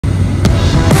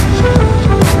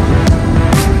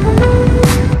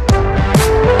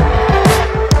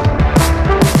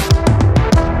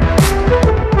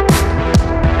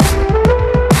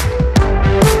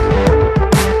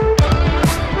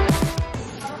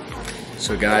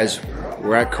So guys,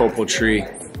 we're at Copal Tree.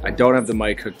 I don't have the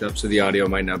mic hooked up, so the audio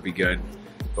might not be good.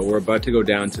 But we're about to go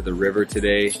down to the river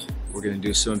today. We're gonna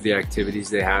do some of the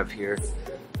activities they have here.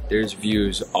 There's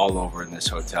views all over in this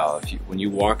hotel. When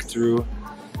you walk through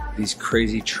these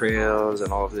crazy trails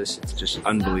and all of this, it's just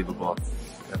unbelievable.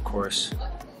 And of course,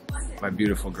 my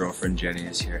beautiful girlfriend Jenny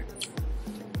is here.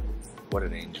 What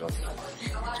an angel.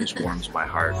 It just warms my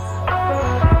heart.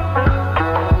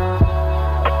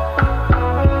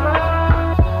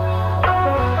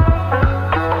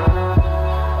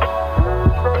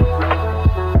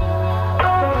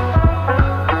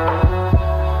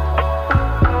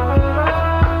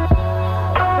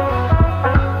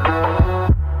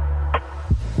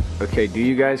 Okay, do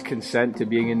you guys consent to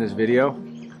being in this video?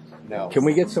 No. Can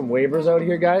we get some waivers out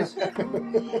here, guys?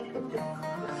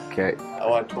 Okay. I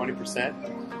want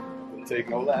 20%. We'll take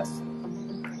no less.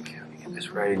 Okay, let me get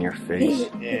this right in your face.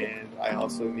 And I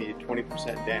also need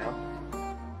 20% down.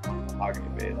 How can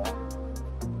you pay that?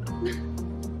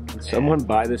 Can someone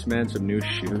buy this man some new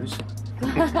shoes? Yeah,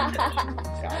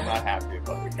 I'm not happy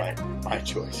about my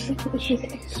choice.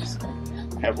 Jeez.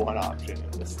 I have one option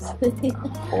and this is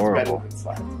Horrible.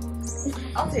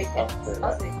 I'll take it.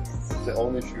 I'll take it. It's the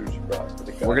only shoes you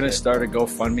brought. We're gonna start a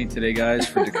GoFundMe today, guys,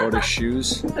 for Dakota's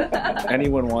shoes.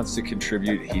 Anyone wants to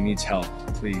contribute, he needs help.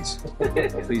 Please.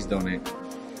 Please donate.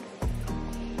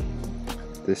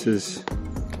 This is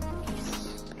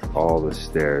all the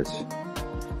stairs.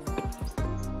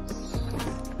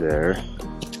 There.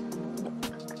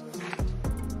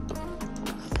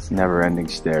 It's never-ending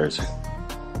stairs.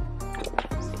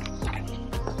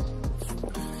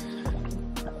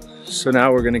 So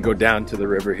now we're gonna go down to the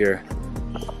river here.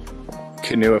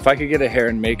 Canoe. If I could get a hair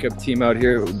and makeup team out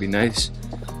here, it would be nice.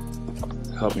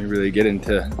 Help me really get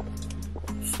into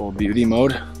full beauty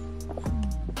mode.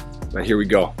 But here we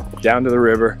go. Down to the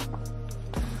river.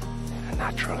 A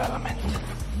natural element.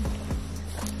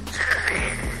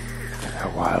 A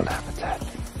wild habitat.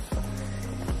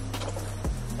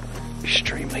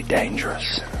 Extremely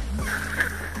dangerous.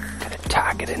 Could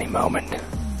attack at any moment.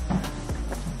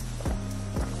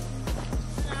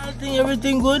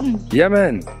 Everything good? Yeah,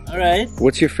 man. Alright.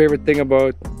 What's your favorite thing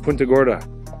about Punta Gorda?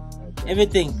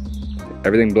 Everything.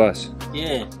 Everything bless.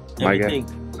 Yeah. My Everything.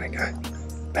 God. My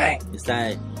God. Bang.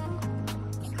 Inside.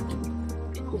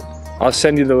 I'll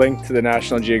send you the link to the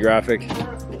National Geographic.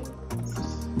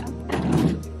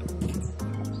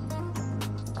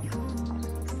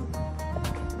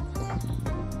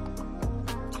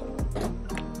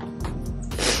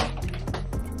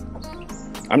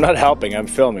 I'm not helping, I'm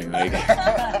filming. Like,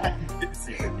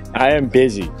 I am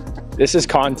busy. This is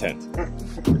content.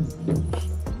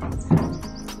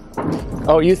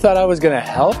 Oh, you thought I was gonna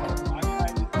help?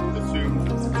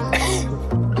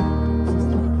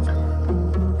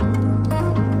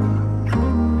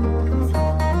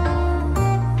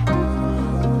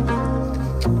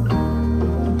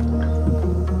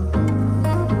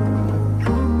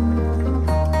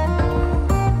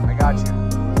 I got you.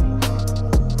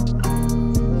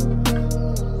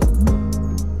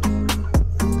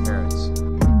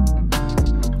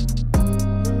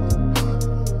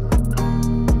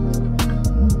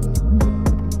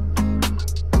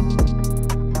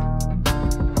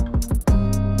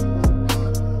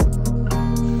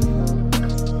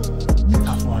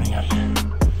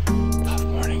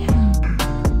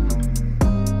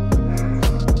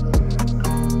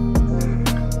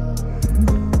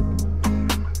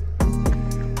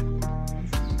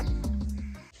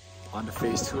 On to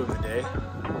phase 2 of the day,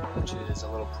 which is a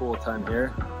little pool time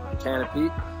here.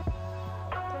 Canopy.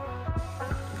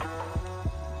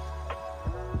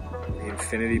 The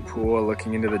infinity pool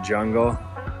looking into the jungle.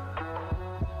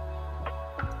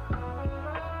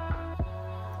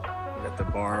 We got the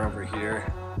bar over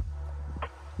here.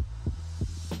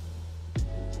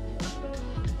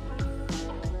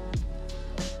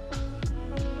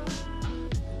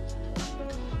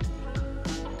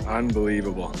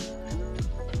 Unbelievable.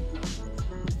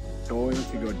 Going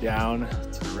to go down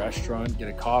to the restaurant, get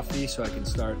a coffee so I can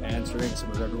start answering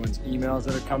some of everyone's emails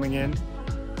that are coming in.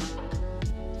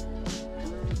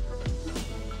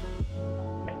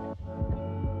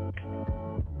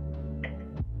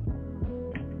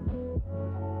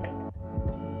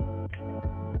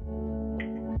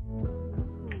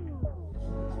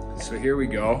 So here we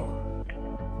go.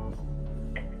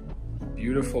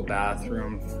 Beautiful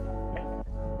bathroom.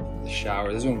 The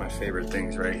shower. This is one of my favorite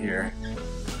things right here.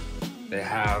 They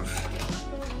have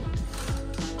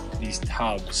these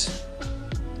tubs,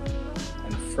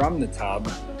 and from the tub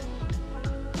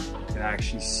you can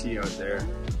actually see out there.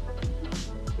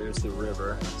 There's the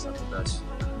river. It's not the best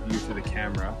view through the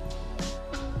camera,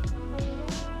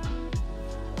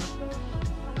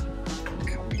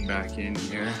 back in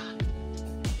here.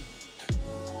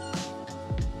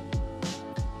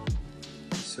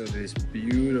 So this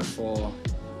beautiful,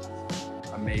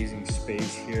 amazing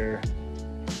space here.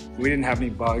 We didn't have any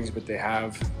bugs, but they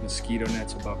have mosquito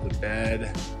nets above the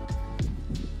bed.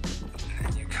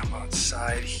 And you come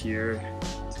outside here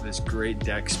to this great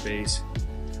deck space.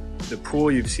 The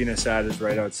pool you've seen us at is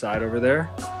right outside over there.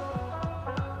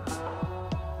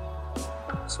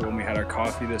 So when we had our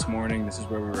coffee this morning, this is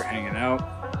where we were hanging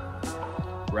out.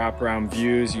 Wraparound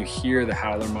views, you hear the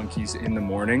howler monkeys in the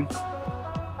morning.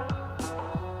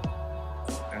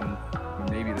 And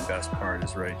maybe the best part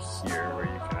is right here where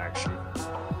you can actually, if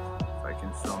I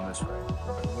can film this right, you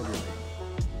can literally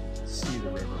see the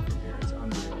river from here. It's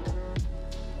unbelievable.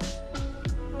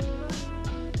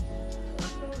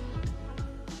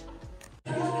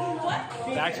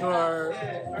 Back to our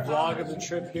vlog of the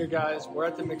trip here, guys. We're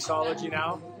at the mixology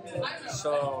now.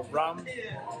 So rum,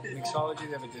 mixology,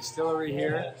 they have a distillery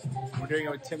here. We're doing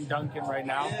it with Tim Duncan right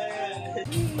now.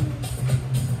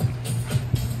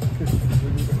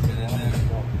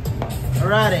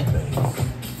 Alrighty.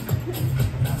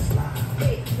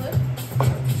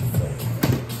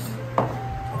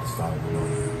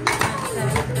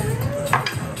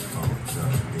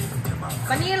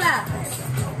 Vanilla.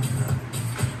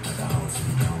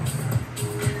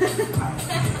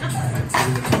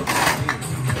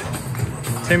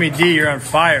 Timmy D, you're on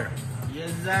fire. Yes,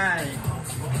 I.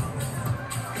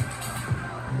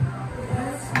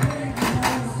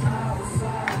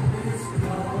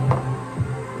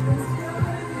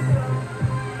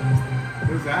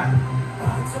 Who's that?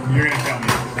 You're gonna tell me.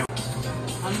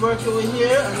 I'm working with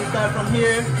here, and we start from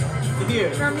here to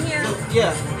here. From here? So,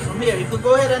 yeah, from here. You could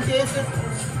go ahead and taste it.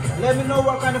 Let me know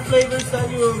what kind of flavors that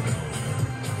you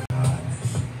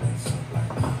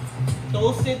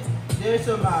toast it. There's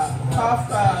some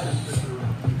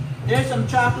there's some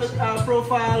chocolate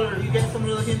profile, or you get some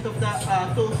little hint of that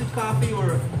toasted coffee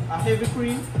or a heavy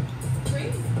cream.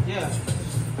 Cream? Yeah.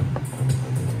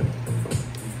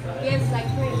 Yes, like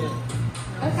cream.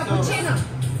 A cappuccino.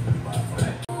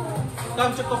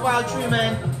 Come to Copal Tree,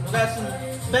 man. We got some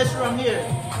best rum here.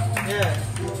 Yeah.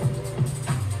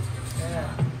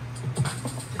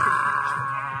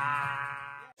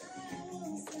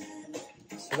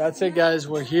 So that's it, guys.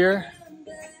 We're here.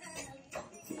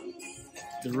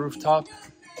 The rooftop.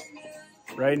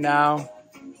 Right now,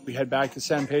 we head back to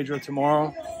San Pedro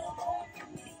tomorrow.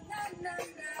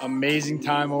 Amazing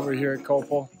time over here at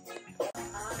Copal.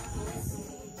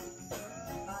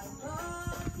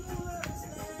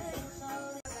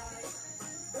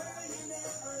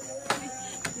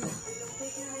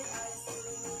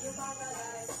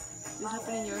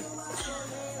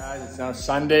 Guys, it's now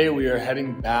Sunday. We are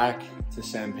heading back to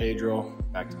San Pedro,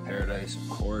 back to paradise, of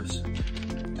course.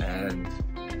 And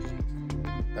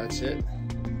that's it.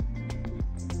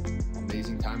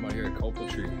 Amazing time out here at Copal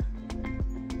Tree.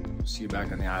 We'll see you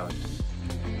back on the island.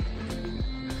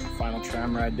 Final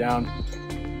tram ride down.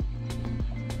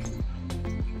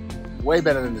 Way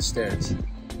better than the stairs.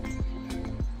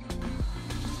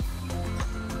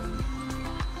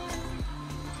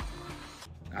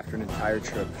 After an entire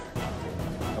trip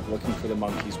of looking for the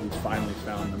monkeys, we finally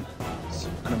found them. It's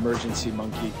an emergency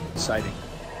monkey sighting.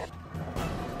 There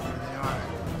they are.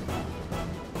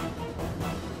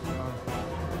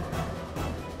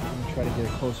 I'm gonna try to get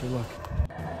a closer look.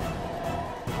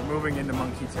 We're moving into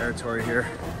monkey territory here.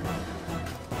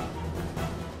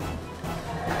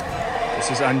 This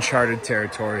is uncharted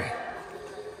territory.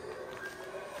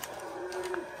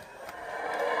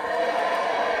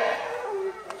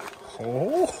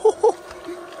 Oh!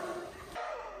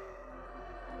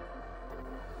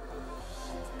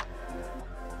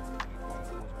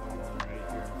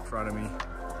 In front of me.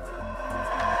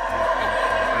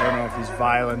 I don't know if he's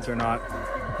violent or not. I'm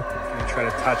gonna try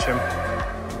to touch him.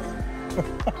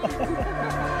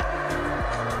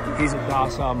 He's a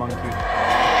docile monkey.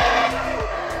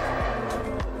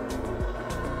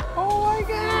 Oh my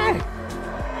God!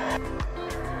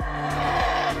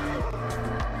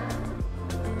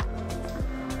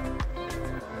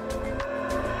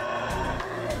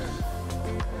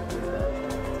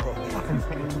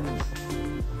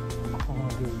 Oh,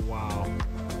 wow. Oh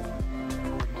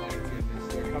my goodness,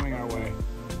 they're coming our way.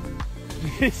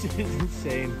 This is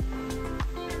insane.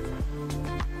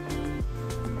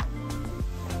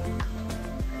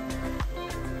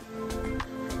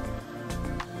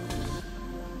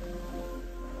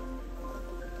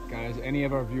 Guys, any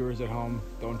of our viewers at home,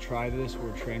 don't try this.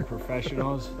 We're trained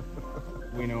professionals.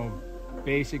 We know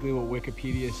basically what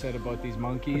Wikipedia said about these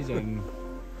monkeys, and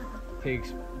it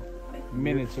takes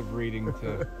minutes of reading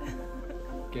to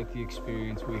get the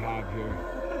experience we have here.